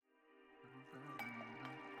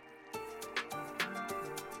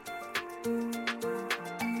Welcome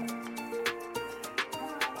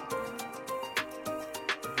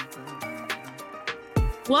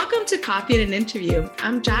to Coffee and an Interview.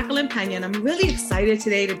 I'm Jacqueline Pena, and I'm really excited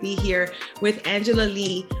today to be here with Angela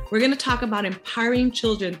Lee. We're going to talk about empowering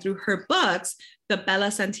children through her books, The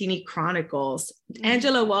Bella Santini Chronicles.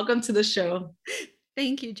 Angela, welcome to the show.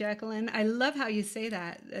 Thank you, Jacqueline. I love how you say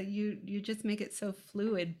that. You just make it so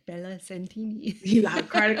fluid, Bella Santini. Yeah,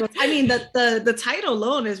 Chronicles. I mean, the title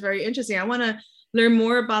alone is very interesting. I want to learn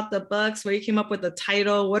more about the books, where you came up with the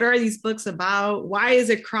title. What are these books about? Why is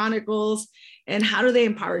it Chronicles? And how do they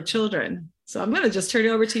empower children? So I'm going to just turn it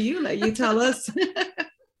over to you. Let you tell us.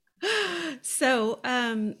 So,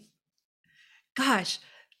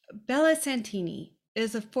 Bella Santini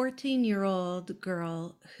is a 14-year-old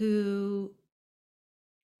girl who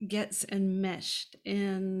gets enmeshed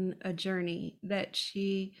in a journey that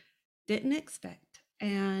she didn't expect.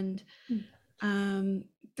 And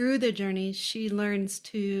through the journey, she learns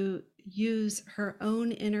to use her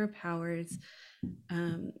own inner powers.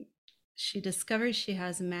 She discovers she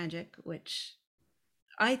has magic, which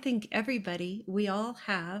I think we all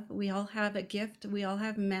have a gift, we all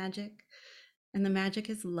have magic, and the magic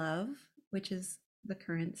is love, which is the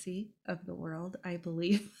currency of the world, I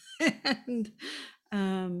believe.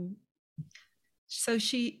 And so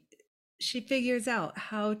she figures out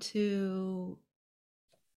how to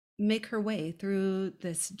make her way through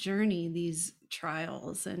this journey, these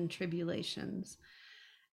trials and tribulations.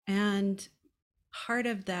 And part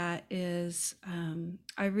of that is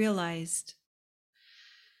I realized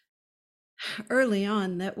early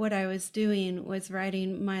on that what I was doing was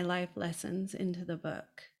writing my life lessons into the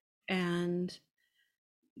book, and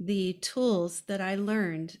the tools that I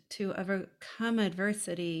learned to overcome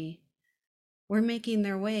adversity were making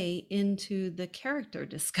their way into the character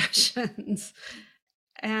discussions.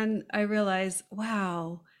 And I realized,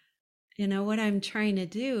 wow, what I'm trying to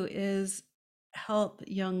do is help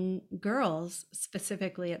young girls,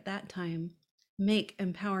 specifically at that time, make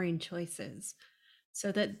empowering choices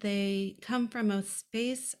so that they come from a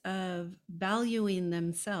space of valuing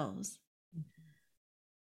themselves.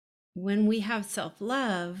 When we have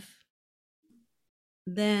self-love,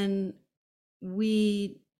 then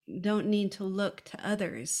we don't need to look to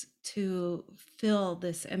others to fill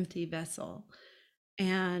this empty vessel.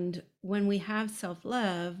 And when we have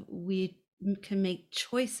self-love, we can make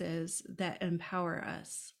choices that empower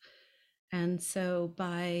us. And so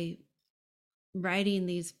by writing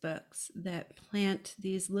these books that plant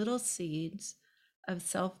these little seeds of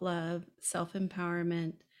self-love,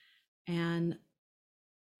 self-empowerment, and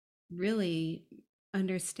really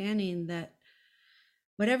understanding that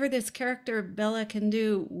whatever this character Bella can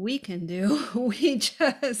do, we can do. We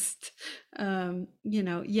just,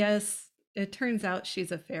 yes, it turns out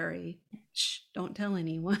she's a fairy. Shh, don't tell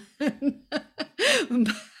anyone.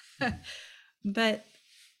 But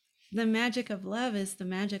the magic of love is the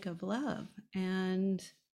magic of love, and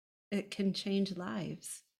it can change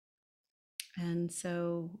lives. And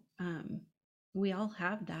so we all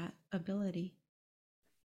have that ability.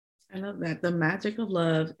 I love that. The magic of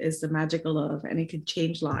love is the magic of love, and it can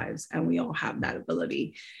change lives, and we all have that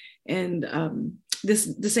ability. And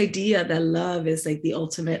this idea that love is like the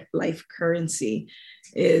ultimate life currency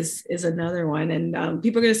is another one. And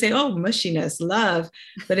people are going to say, "Oh, mushiness, love,"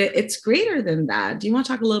 but it's greater than that. Do you want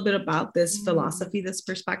to talk a little bit about this philosophy, this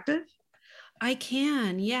perspective? I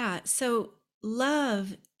can, yeah. So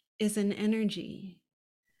love is an energy,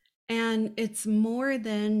 and it's more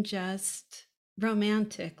than just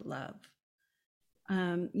romantic love.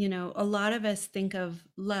 A lot of us think of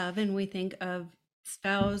love and we think of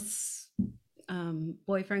spouse,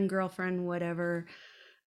 boyfriend, girlfriend, whatever.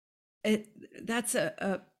 That's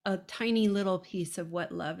a tiny little piece of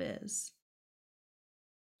what love is.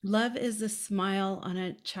 Love is the smile on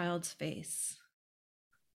a child's face.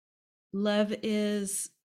 Love is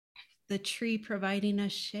the tree providing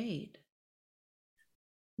us shade.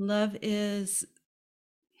 Love is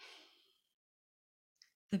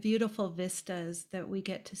the beautiful vistas that we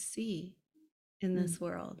get to see in this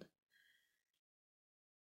world.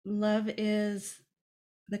 Love is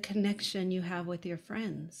the connection you have with your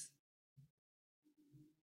friends.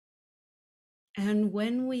 And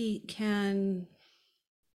when we can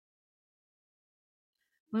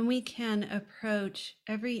approach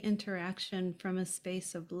every interaction from a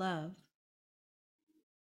space of love,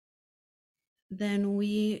 then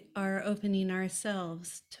we are opening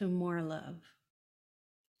ourselves to more love.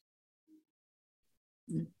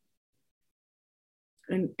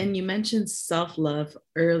 And you mentioned self-love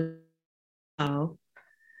earlier. And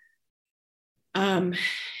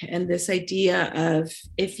this idea of,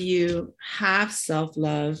 if you have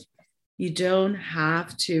self-love, You don't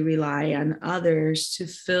have to rely on others to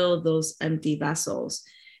fill those empty vessels.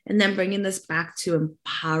 And then bringing this back to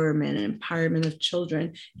empowerment and empowerment of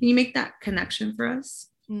children. Can you make that connection for us?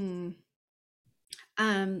 You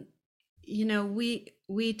know,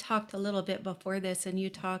 we talked a little bit before this, and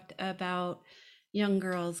you talked about young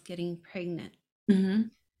girls getting pregnant. Mm-hmm.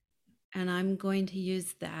 And I'm going to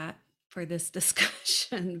use that for this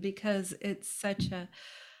discussion because it's such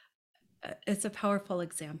it's a powerful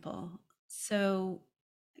example. So,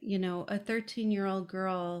 you know, a 13-year-old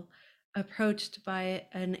girl approached by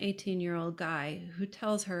an 18-year-old guy who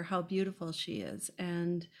tells her how beautiful she is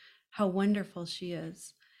and how wonderful she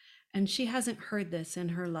is. And she hasn't heard this in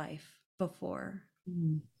her life before.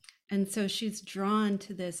 Mm. And so she's drawn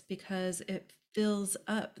to this because it fills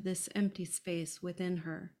up this empty space within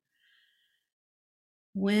her.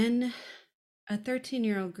 When a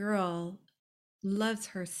 13-year-old girl loves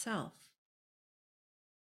herself,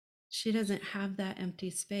 she doesn't have that empty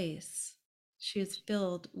space. She is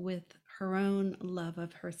filled with her own love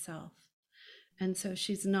of herself. And so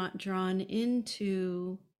she's not drawn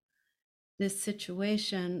into this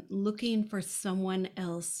situation looking for someone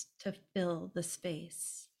else to fill the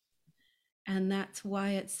space. And that's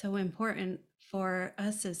why it's so important for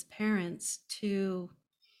us as parents to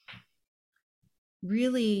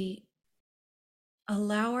really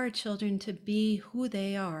allow our children to be who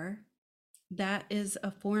they are. That is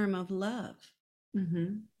a form of love.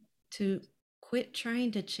 Mm-hmm. To quit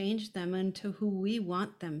trying to change them into who we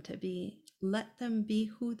want them to be. Let them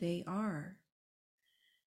be who they are.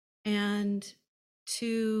 And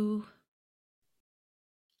to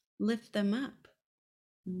lift them up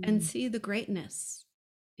and see the greatness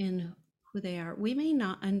in who they are. We may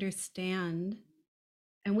not understand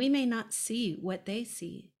and we may not see what they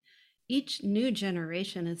see. Each new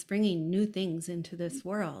generation is bringing new things into this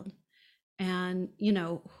world. And, you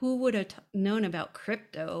know, who would have known about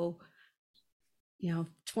crypto,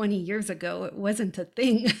 20 years ago? It wasn't a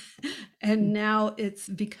thing. And now it's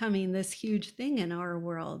becoming this huge thing in our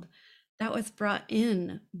world that was brought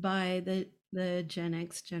in by the Gen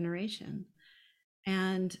X generation.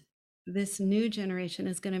 And this new generation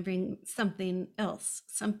is going to bring something else,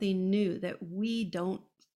 something new that we don't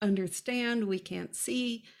understand, we can't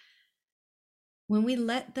see. When we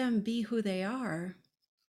let them be who they are,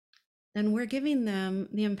 then we're giving them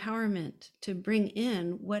the empowerment to bring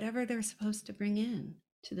in whatever they're supposed to bring in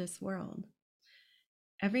to this world.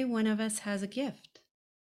 Every one of us has a gift.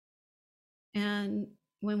 And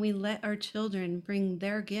when we let our children bring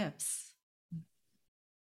their gifts,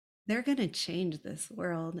 they're going to change this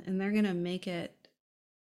world and they're going to make it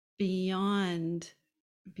beyond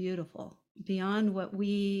beautiful, beyond what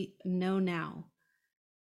we know now.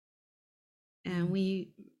 And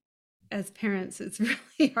we, as parents, it's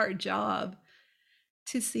really our job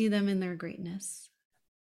to see them in their greatness.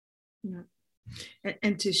 Yeah.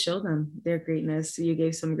 And to show them their greatness. You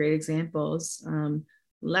gave some great examples.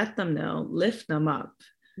 Let them know, lift them up.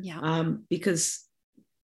 Yeah. Because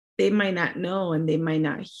they might not know and they might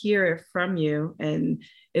not hear it from you. And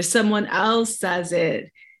if someone else says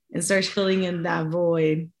it and starts filling in that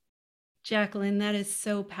void. Jacqueline, that is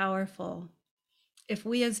so powerful. If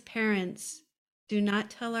we as parents do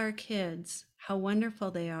not tell our kids how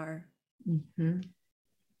wonderful they are, mm-hmm.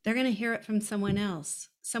 they're going to hear it from someone else,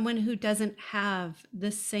 someone who doesn't have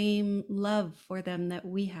the same love for them that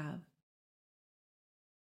we have.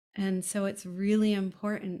 And so it's really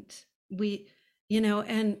important.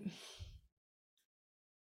 And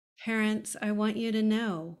parents, I want you to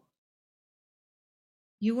know,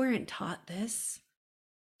 you weren't taught this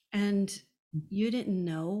and you didn't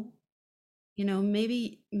know.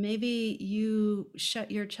 Maybe you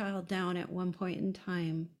shut your child down at one point in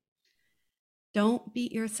time. Don't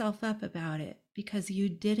beat yourself up about it because you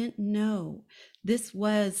didn't know. This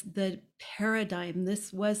was the paradigm.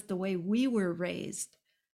 This was the way we were raised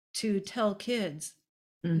to tell kids,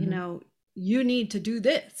 mm-hmm. You need to do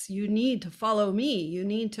this. You need to follow me. You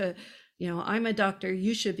need to, I'm a doctor.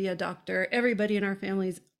 You should be a doctor. Everybody in our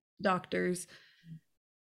family's doctors.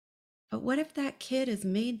 But what if that kid is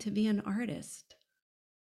made to be an artist?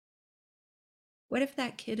 What if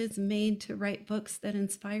that kid is made to write books that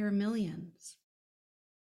inspire millions?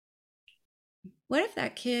 What if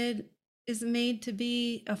that kid is made to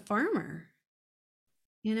be a farmer?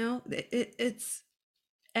 It's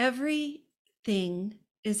everything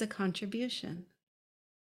is a contribution.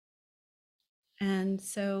 And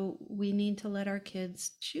so we need to let our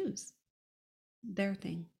kids choose their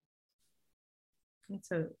thing.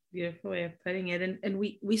 That's a beautiful way of putting it. And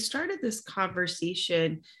we started this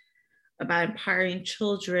conversation about empowering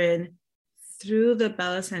children through the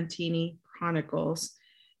Bella Santini Chronicles.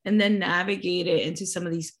 and then navigate it into some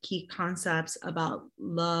of these key concepts about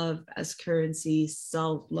love as currency,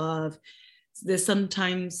 self-love. There's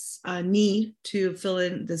sometimes a need to fill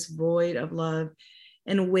in this void of love,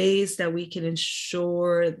 and ways that we can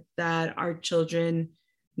ensure that our children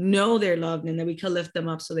know they're loved and that we can lift them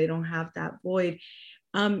up so they don't have that void.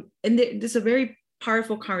 And this is a very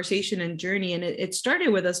powerful conversation and journey. And it started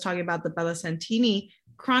with us talking about the Bella Santini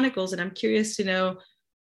Chronicles. And I'm curious to know,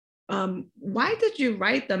 why did you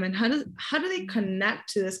write them, and how do they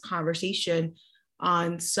connect to this conversation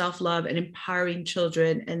on self-love and empowering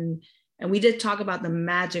children? And we did talk about the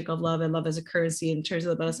magic of love and love as a currency in terms of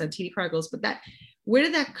the Bella Santini Chronicles, but that, where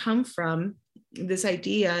did that come from, this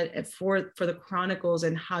idea for the Chronicles,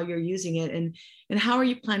 and how you're using it, and how are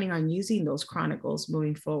you planning on using those Chronicles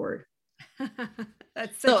moving forward?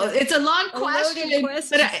 So it's a long question,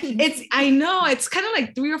 but I know it's kind of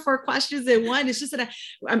like 3 or 4 questions in one. It's just that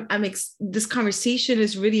this conversation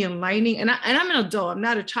is really enlightening, and I'm an adult. I'm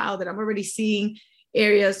not a child, and I'm already seeing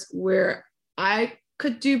areas where I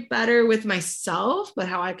could do better with myself, but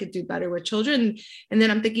how I could do better with children. And then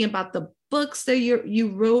I'm thinking about the books that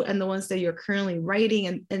you wrote and the ones that you're currently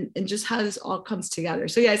writing, and just how this all comes together.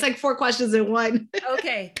 So yeah, it's like 4 questions in one.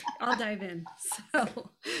 Okay, I'll dive in.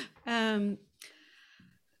 So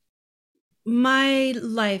my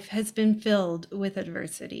life has been filled with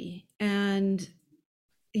adversity. And,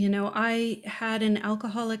 I had an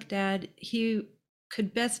alcoholic dad. He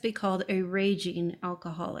could best be called a raging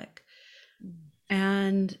alcoholic.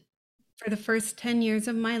 And for the first 10 years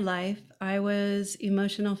of my life, I was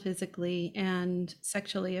emotional, physically, and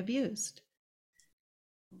sexually abused.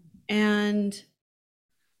 And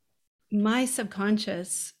my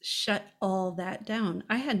subconscious shut all that down.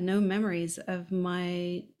 I had no memories of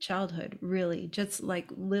my childhood, really, just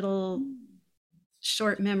like little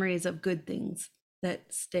short memories of good things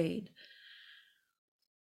that stayed.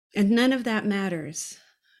 And none of that matters,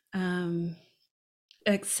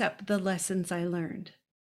 except the lessons I learned.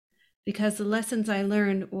 Because the lessons I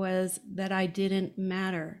learned was that I didn't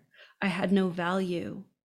matter. I had no value.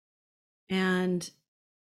 And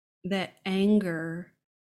that anger,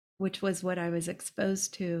 which was what I was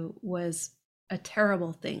exposed to, was a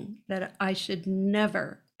terrible thing, that I should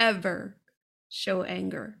never, ever show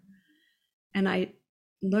anger. And I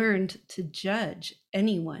learned to judge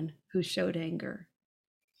anyone who showed anger.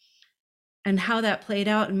 And how that played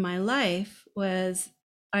out in my life was,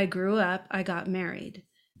 I grew up, I got married.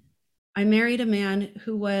 I married a man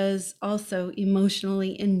who was also emotionally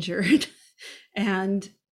injured. And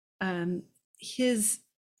in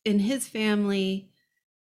his family,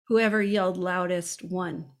 whoever yelled loudest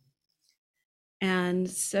won. And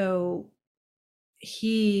so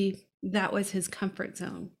that was his comfort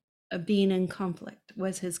zone. Being in conflict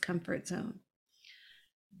was his comfort zone.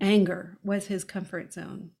 Anger was his comfort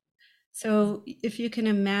zone. So if you can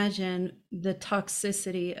imagine the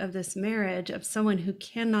toxicity of this marriage, of someone who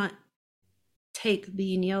cannot take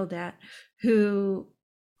being yelled at, who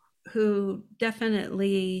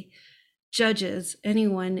definitely judges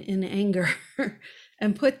anyone in anger,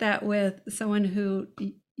 and put that with someone who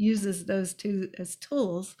uses those two as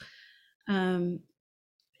tools,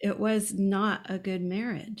 it was not a good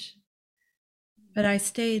marriage. But I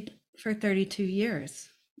stayed for 32 years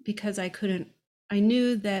because I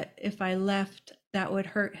knew that if I left, that would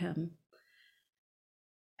hurt him.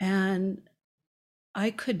 And I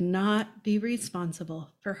could not be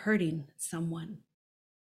responsible for hurting someone.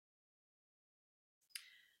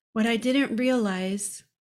 What I didn't realize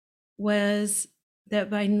was that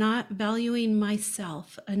by not valuing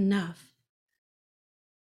myself enough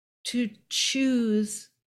to choose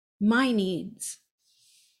my needs,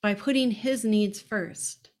 by putting his needs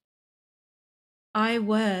first, I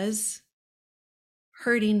was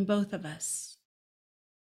hurting both of us.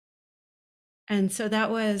 And so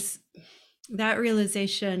that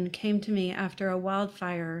realization came to me after a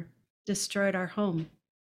wildfire destroyed our home.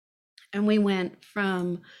 And we went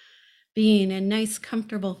from being a nice,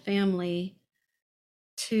 comfortable family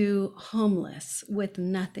to homeless with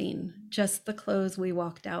nothing, just the clothes we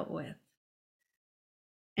walked out with.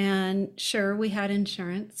 And sure, we had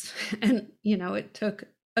insurance, and it took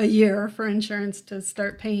a year for insurance to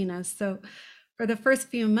start paying us. So for the first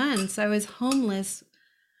few months, I was homeless,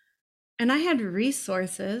 and I had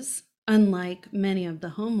resources, unlike many of the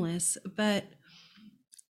homeless, but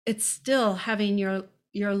it's still having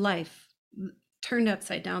your life turned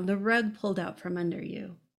upside down, the rug pulled out from under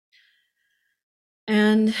you.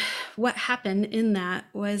 And what happened in that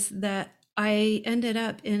was that I ended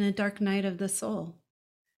up in a dark night of the soul,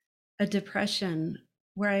 a depression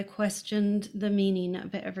where I questioned the meaning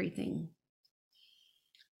of everything.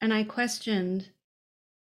 And I questioned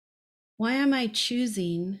why am I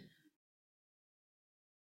choosing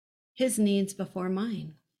his needs before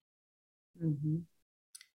mine? Mm-hmm.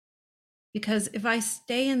 Because if I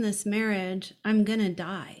stay in this marriage, I'm going to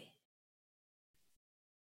die.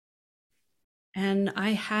 And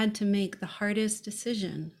I had to make the hardest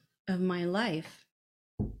decision of my life,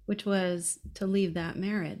 which was to leave that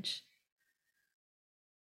marriage.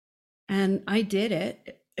 And I did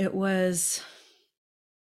it. It was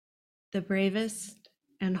the bravest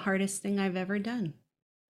and hardest thing I've ever done.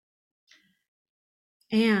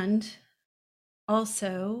 And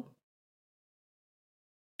also,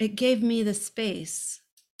 it gave me the space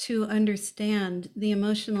to understand the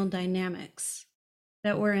emotional dynamics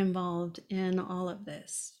that were involved in all of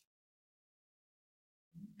this.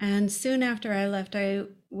 And soon after I left, I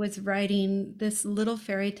was writing this little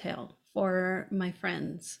fairy tale for my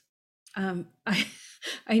friends. I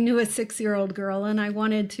I knew a 6-year-old girl and I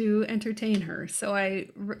wanted to entertain her, so I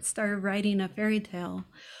started writing a fairy tale.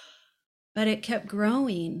 But it kept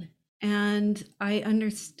growing, and I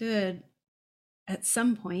understood at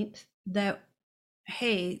some point that,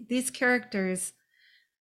 hey, these characters,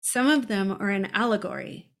 some of them are an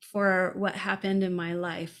allegory for what happened in my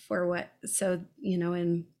life, for what, so, you know,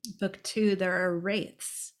 in book 2, there are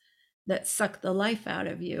wraiths that suck the life out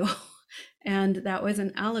of you. And that was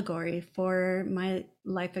an allegory for my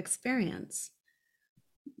life experience.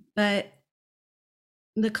 But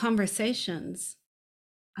the conversations,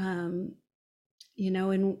 you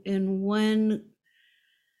know, in one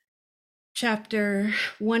chapter,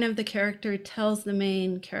 one of the character tells the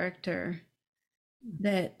main character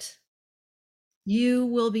that you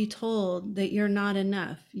will be told that you're not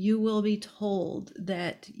enough. You will be told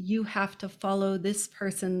that you have to follow this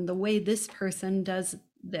person the way this person does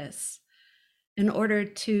this in order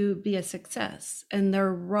to be a success. And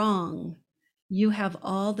they're wrong. You have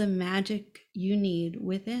all the magic you need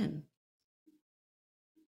within.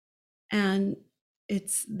 And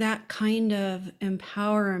it's that kind of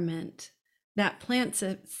empowerment that plants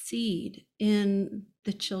a seed in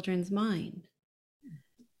the children's mind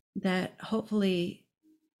that hopefully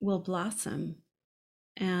will blossom,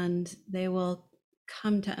 and they will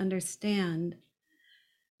come to understand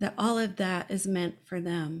that all of that is meant for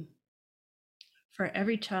them, for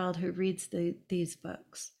every child who reads these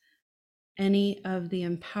books. Any of the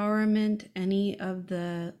empowerment, any of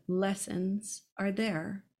the lessons are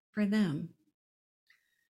there for them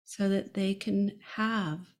so that they can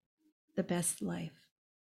have the best life.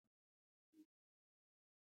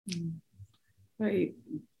 Very,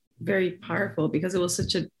 very powerful, because it was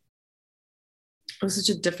such a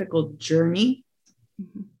difficult journey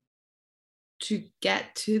Mm-hmm. to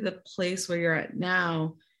get to the place where you're at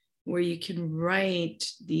now, where you can write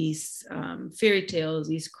these fairy tales,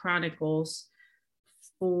 these chronicles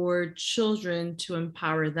for children to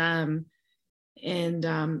empower them. And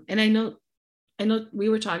I know we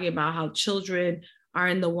were talking about how children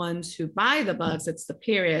aren't the ones who buy the books, it's the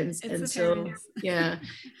parents. It's and the so parents. yeah,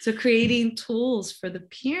 so creating tools for the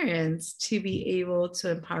parents to be able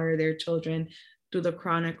to empower their children through the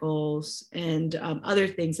chronicles and other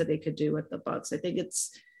things that they could do with the books. I think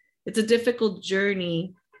it's a difficult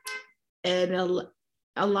journey, and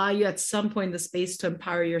allow you at some point the space to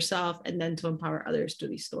empower yourself and then to empower others through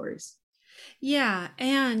these stories. Yeah,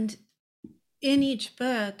 and in each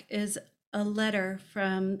book is a letter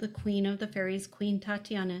from the Queen of the Fairies, Queen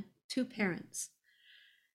Tatiana, to parents.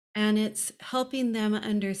 And it's helping them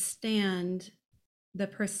understand the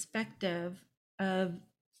perspective of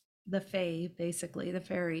the Fae, basically, the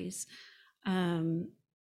fairies,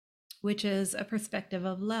 which is a perspective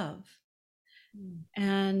of love.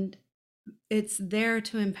 And it's there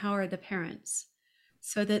to empower the parents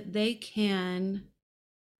so that they can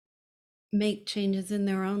make changes in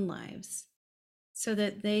their own lives, so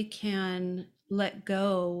that they can let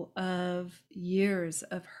go of years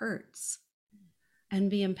of hurts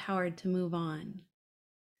and be empowered to move on.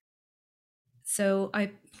 So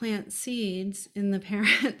I plant seeds in the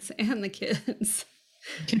parents and the kids.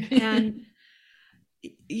 And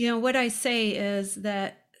you know what I say is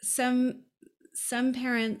that some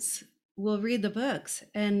parents will read the books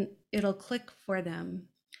and it'll click for them,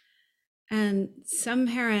 and some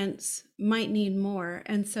parents might need more.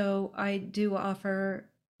 And so I do offer,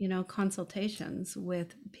 you know, consultations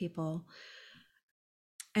with people,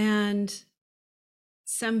 and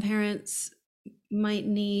some parents might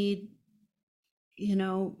need, you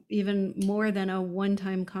know, even more than a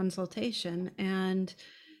one-time consultation, and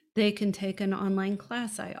they can take an online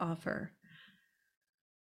class I offer.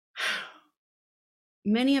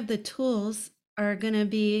 Many of the tools are going to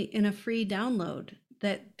be in a free download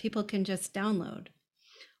that people can just download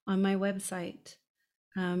on my website.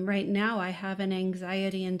 Right now, I have an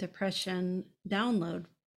anxiety and depression download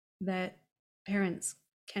that parents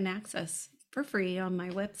can access for free on my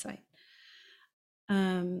website.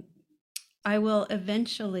 Um, I will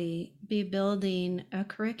eventually be building a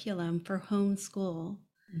curriculum for homeschool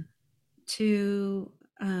to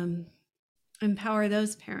empower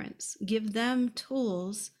those parents, give them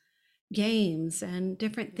tools, games, and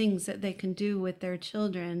different things that they can do with their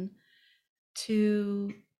children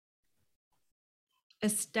to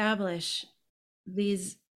establish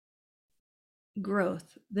these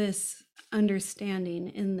growth, this understanding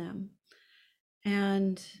in them.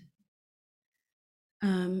 And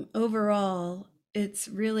overall, it's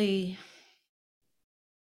really,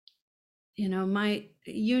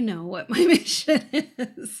 what my mission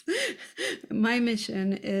is. My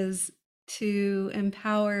mission is to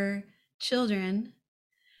empower children,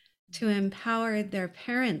 to empower their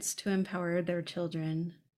parents, to empower their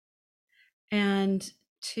children, and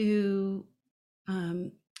to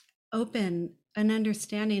open an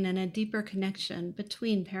understanding and a deeper connection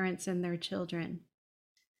between parents and their children.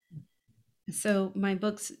 So my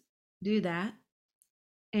books do that,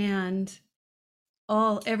 and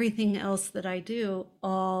everything else that I do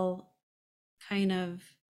all kind of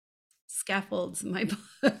scaffolds my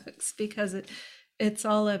books, because it's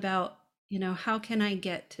all about, how can I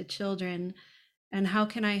get to children and how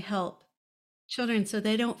can I help children so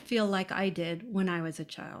they don't feel like I did when I was a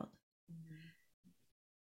child.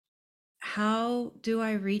 How do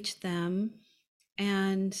I reach them?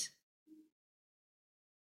 And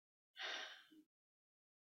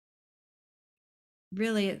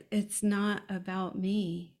really, it's not about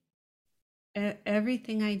me.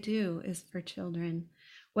 Everything I do is for children,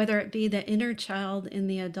 whether it be the inner child in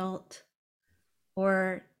the adult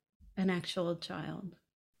or an actual child.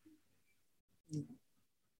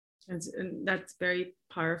 And that's very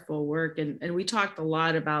powerful work. And we talked a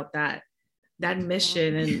lot about that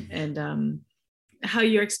mission and how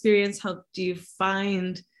your experience helped you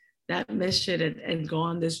find that mission and go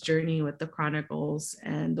on this journey with the Chronicles,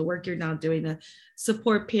 and the work you're now doing to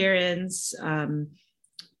support parents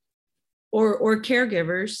or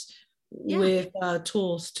caregivers with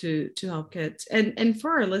tools to help kids. And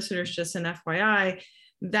for our listeners, just an FYI,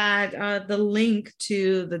 that the link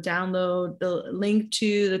to the download, the link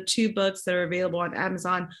to the 2 books that are available on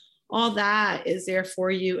Amazon, all that is there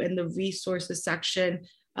for you in the resources section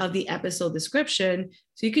of the episode description.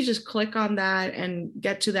 So you could just click on that and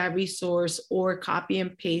get to that resource, or copy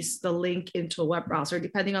and paste the link into a web browser,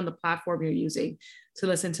 depending on the platform you're using to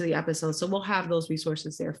listen to the episode. So we'll have those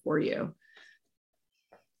resources there for you.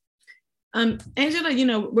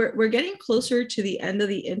 Angela, we're getting closer to the end of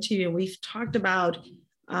the interview. We've talked about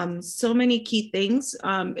so many key things.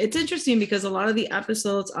 It's interesting because a lot of the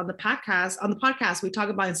episodes on the podcast, we talk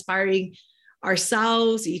about inspiring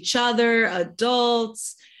ourselves, each other,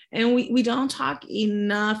 adults, and we don't talk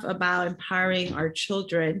enough about empowering our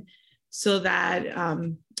children so that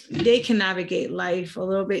they can navigate life a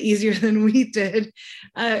little bit easier than we did.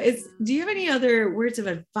 Do you have any other words of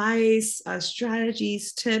advice,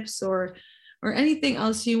 strategies, tips, or anything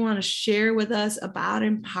else you want to share with us about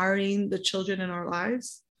empowering the children in our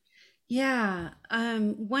lives? Yeah.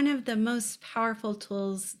 One of the most powerful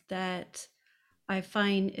tools that I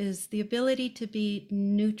find is the ability to be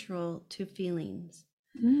neutral to feelings.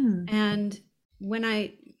 And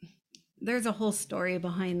there's a whole story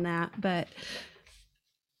behind that, but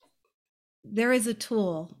there is a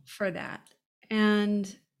tool for that.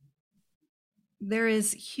 And there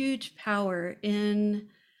is huge power in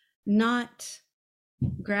not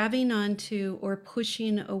grabbing onto or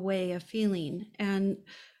pushing away a feeling. And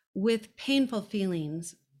with painful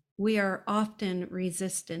feelings, we are often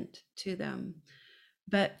resistant to them.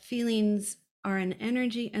 But feelings are an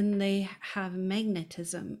energy and they have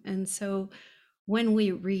magnetism. And so when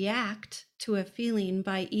we react to a feeling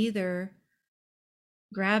by either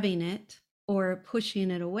grabbing it or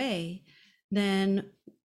pushing it away, then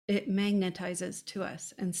it magnetizes to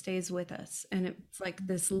us and stays with us. And it's like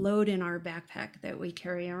this load in our backpack that we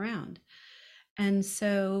carry around. And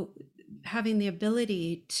so having the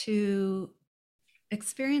ability to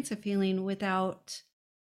experience a feeling without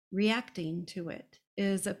reacting to it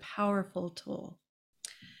is a powerful tool.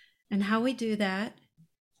 And how we do that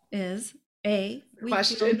is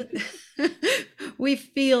we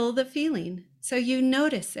feel the feeling. So you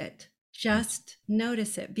notice it, just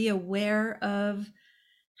notice it, be aware of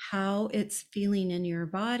how it's feeling in your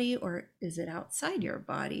body, or is it outside your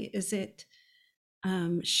body? Is it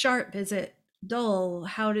sharp? Is it dull?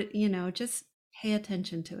 Just pay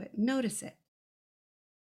attention to it, notice it.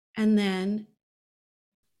 And then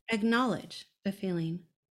acknowledge the feeling.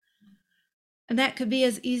 And that could be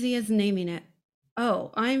as easy as naming it.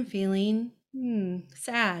 Oh, I'm feeling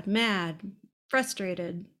sad, mad,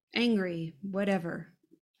 frustrated, angry, whatever.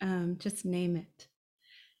 Just name it.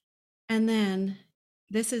 And then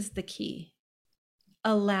this is the key: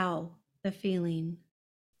 allow the feeling.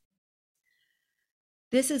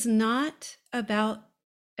 This is not about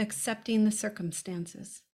accepting the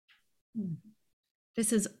circumstances.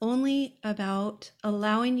 This is only about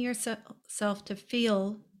allowing yourself to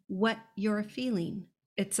feel what you're feeling.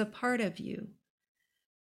 It's a part of you.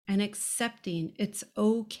 And accepting it's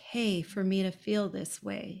okay for me to feel this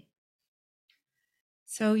way.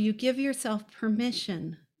 So you give yourself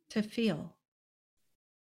permission to feel.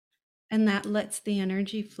 And that lets the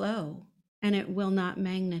energy flow, and it will not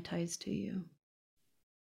magnetize to you.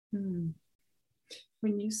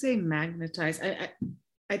 When you say magnetize,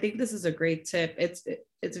 I think this is a great tip.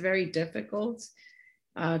 It's very difficult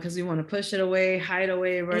because we want to push it away, hide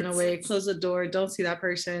away, run away, close the door, don't see that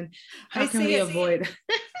person. How can we avoid?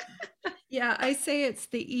 Yeah, I say it's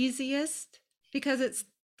the easiest because it's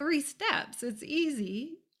 3 steps. It's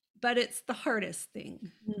easy, but it's the hardest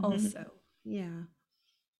thing also. Yeah.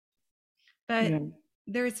 But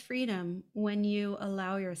there's freedom when you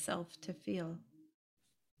allow yourself to feel.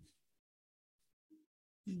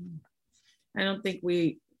 I don't think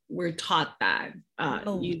we're taught that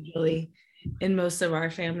usually in most of our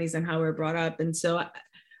families and how we're brought up. And so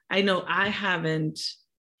I know I haven't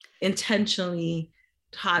intentionally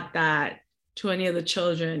taught that to any of the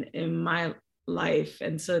children in my life.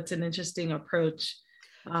 And so it's an interesting approach.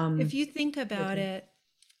 If you think about it,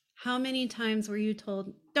 how many times were you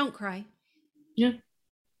told, don't cry? Yeah.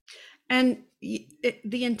 And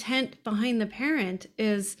the intent behind the parent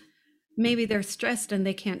is maybe they're stressed and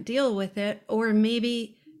they can't deal with it, or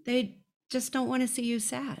maybe they just don't want to see you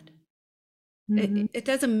sad. It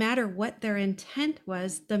doesn't matter what their intent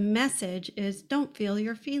was. The message is don't feel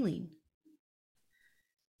your feeling.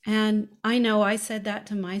 And I know I said that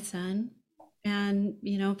to my son, and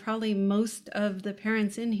probably most of the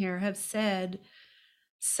parents in here have said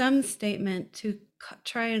some statement to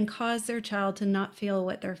try and cause their child to not feel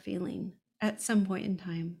what they're feeling at some point in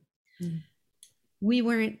time. We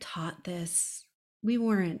weren't taught this. We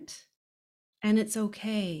weren't. And it's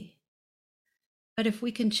okay. But if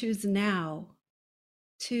we can choose now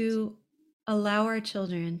to allow our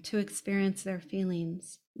children to experience their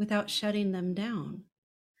feelings without shutting them down.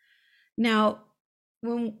 Now,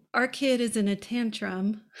 when our kid is in a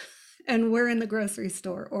tantrum and we're in the grocery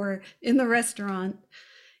store or in the restaurant,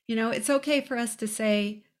 it's okay for us to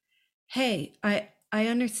say, hey, I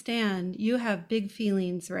understand you have big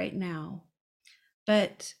feelings right now,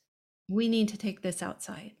 but we need to take this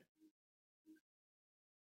outside.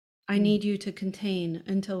 I need you to contain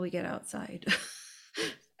until we get outside.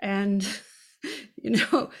 And,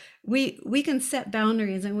 we can set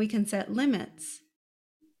boundaries and we can set limits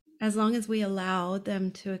as long as we allow them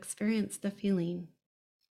to experience the feeling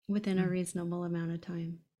within a reasonable amount of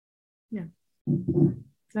time. Yeah,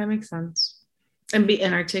 that makes sense. And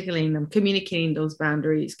articulating them, communicating those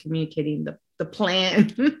boundaries, communicating the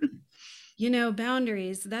plan.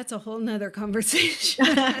 Boundaries, that's a whole nother conversation.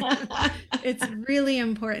 It's really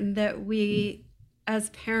important that we, as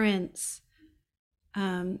parents,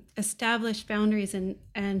 establish boundaries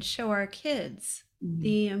and show our kids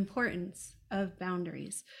the importance of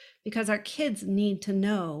boundaries, because our kids need to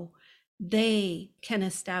know they can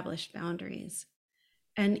establish boundaries.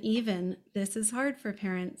 And even, this is hard for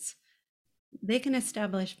parents, they can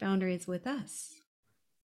establish boundaries with us.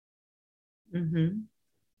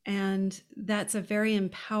 And that's a very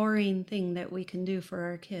empowering thing that we can do for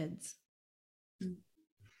our kids.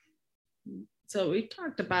 So we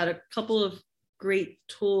talked about a couple of great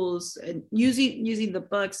tools and using the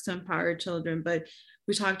books to empower children, but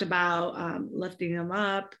we talked about lifting them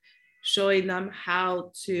up, showing them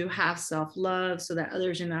how to have self-love so that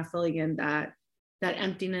others are not filling in that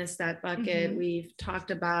emptiness, that bucket. We've talked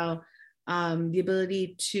about the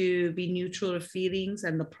ability to be neutral to feelings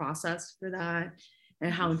and the process for that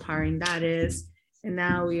and how empowering that is. And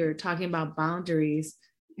now we are talking about boundaries,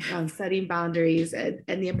 setting boundaries and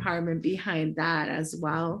the empowerment behind that as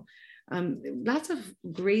well. Lots of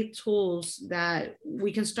great tools that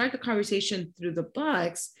we can start the conversation through the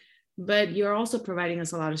books, but you're also providing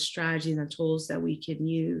us a lot of strategies and tools that we can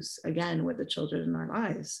use, again, with the children in our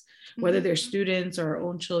lives, whether they're students or our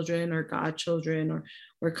own children or godchildren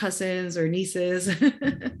or cousins or nieces.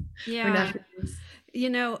 Yeah.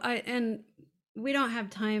 And we don't have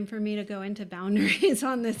time for me to go into boundaries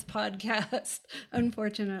on this podcast,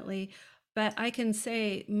 unfortunately. But I can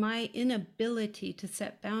say my inability to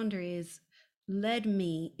set boundaries led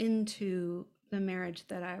me into the marriage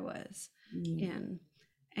that I was in.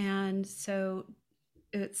 And so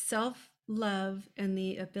it's self-love and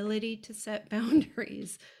the ability to set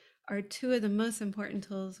boundaries are two of the most important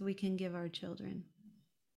tools we can give our children.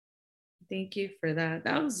 Thank you for that.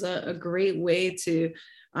 That was a great way to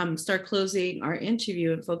start closing our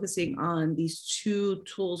interview and focusing on these two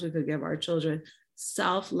tools we could give our children: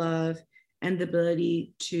 self-love and the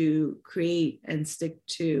ability to create and stick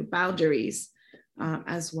to boundaries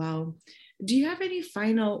as well. Do you have any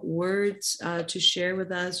final words to share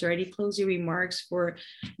with us, or any closing remarks for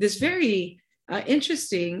this very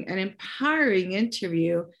interesting and empowering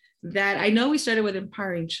interview that I know we started with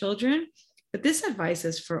empowering children, but this advice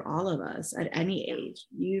is for all of us at any age.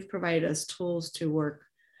 You've provided us tools to work.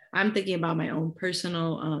 I'm thinking about my own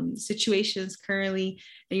personal situations currently,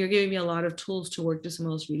 and you're giving me a lot of tools to work through some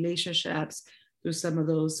of those relationships, through some of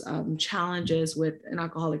those challenges with an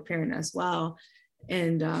alcoholic parent as well,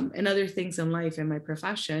 and other things in life and my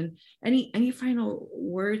profession. Any final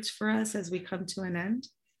words for us as we come to an end?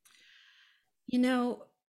 You know,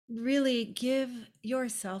 really give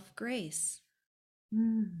yourself grace.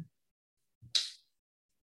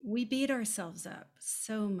 We beat ourselves up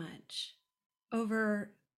so much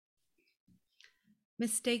over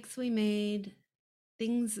mistakes we made,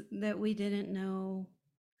 things that we didn't know.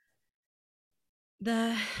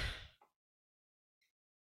 This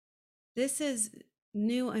is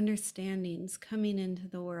new understandings coming into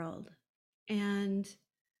the world. And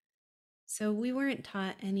so we weren't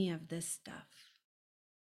taught any of this stuff.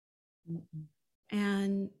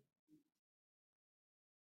 And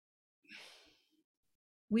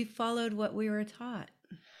we followed what we were taught,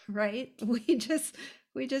 right? We just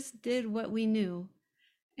did what we knew.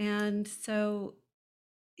 And so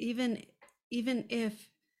even if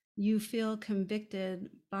you feel convicted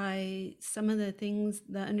by some of the things,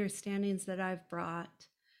 the understandings that I've brought,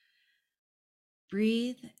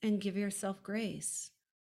 breathe and give yourself grace,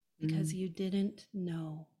 because you didn't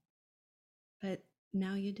know, but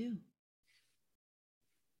now you do.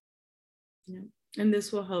 Yeah. And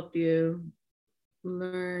this will help you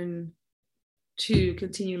learn to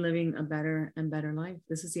continue living a better and better life.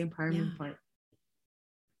 This is the empowerment part.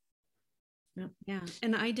 Yeah.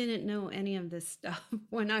 And I didn't know any of this stuff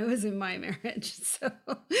when I was in my marriage. So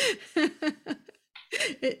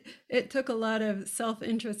it took a lot of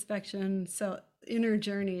self-introspection, so inner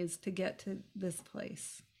journeys to get to this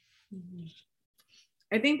place.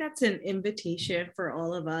 I think that's an invitation for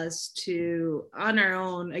all of us to, on our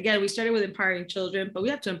own, again, we started with empowering children, but we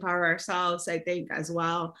have to empower ourselves, I think, as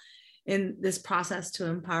well, in this process to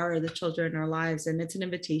empower the children in our lives. And it's an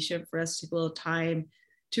invitation for us to take a little time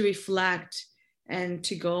to reflect and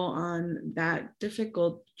to go on that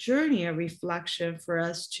difficult journey of reflection, for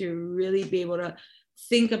us to really be able to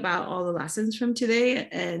think about all the lessons from today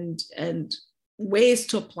and ways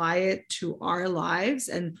to apply it to our lives,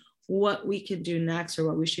 and what we can do next, or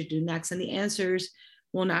what we should do next. And the answers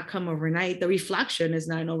will not come overnight. The reflection is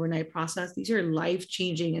not an overnight process. These are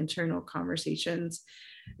life-changing internal conversations.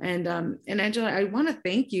 And Angela, I want to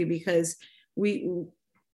thank you, because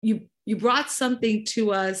you brought something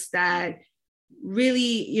to us that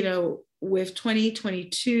really, with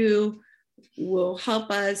 2022 will help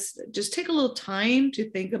us just take a little time to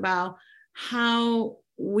think about how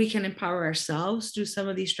we can empower ourselves through some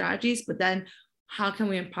of these strategies, but then how can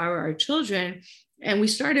we empower our children? And we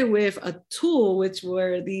started with a tool, which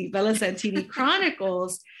were the Bella Santini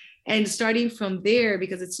Chronicles, and starting from there,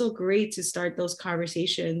 because it's so great to start those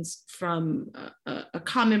conversations from a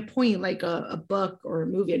common point, like a book or a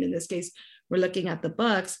movie. And in this case, we're looking at the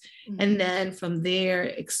books, and then from there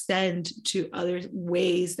extend to other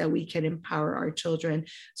ways that we can empower our children.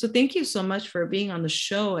 So thank you so much for being on the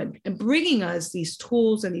show and bringing us these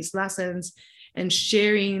tools and these lessons, and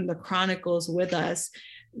sharing the Chronicles with us,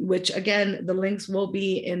 which again, the links will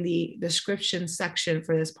be in the description section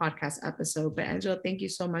for this podcast episode. But Angela, thank you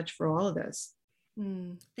so much for all of this.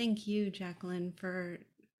 Thank you, Jacqueline, for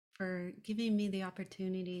giving me the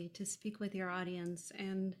opportunity to speak with your audience,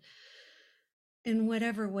 and in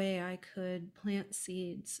whatever way I could plant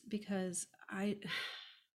seeds, because I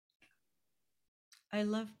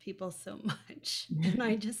love people so much, and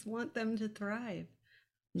I just want them to thrive.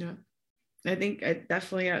 Yeah. I think I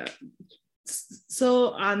definitely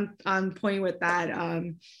so on point with that.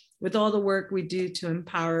 With all the work we do to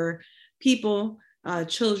empower people,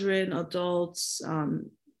 children, adults,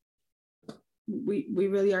 we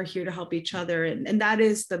really are here to help each other, and that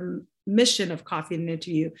is the mission of Coffee and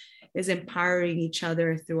Interview, is empowering each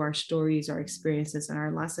other through our stories, our experiences, and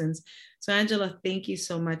our lessons. So Angela, thank you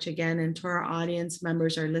so much again, and to our audience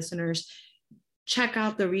members, our listeners, check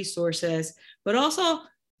out the resources, but also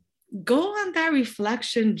go on that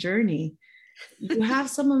reflection journey. You have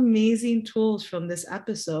some amazing tools from this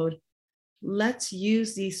episode. Let's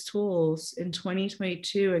use these tools in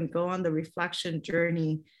 2022 and go on the reflection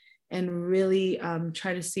journey and really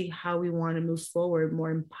try to see how we want to move forward more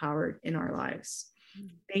empowered in our lives.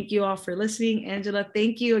 Thank you all for listening. Angela,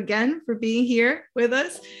 thank you again for being here with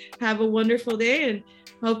us. Have a wonderful day, and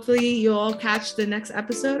hopefully you'll all catch the next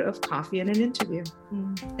episode of Coffee and an Interview.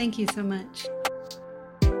 Thank you so much.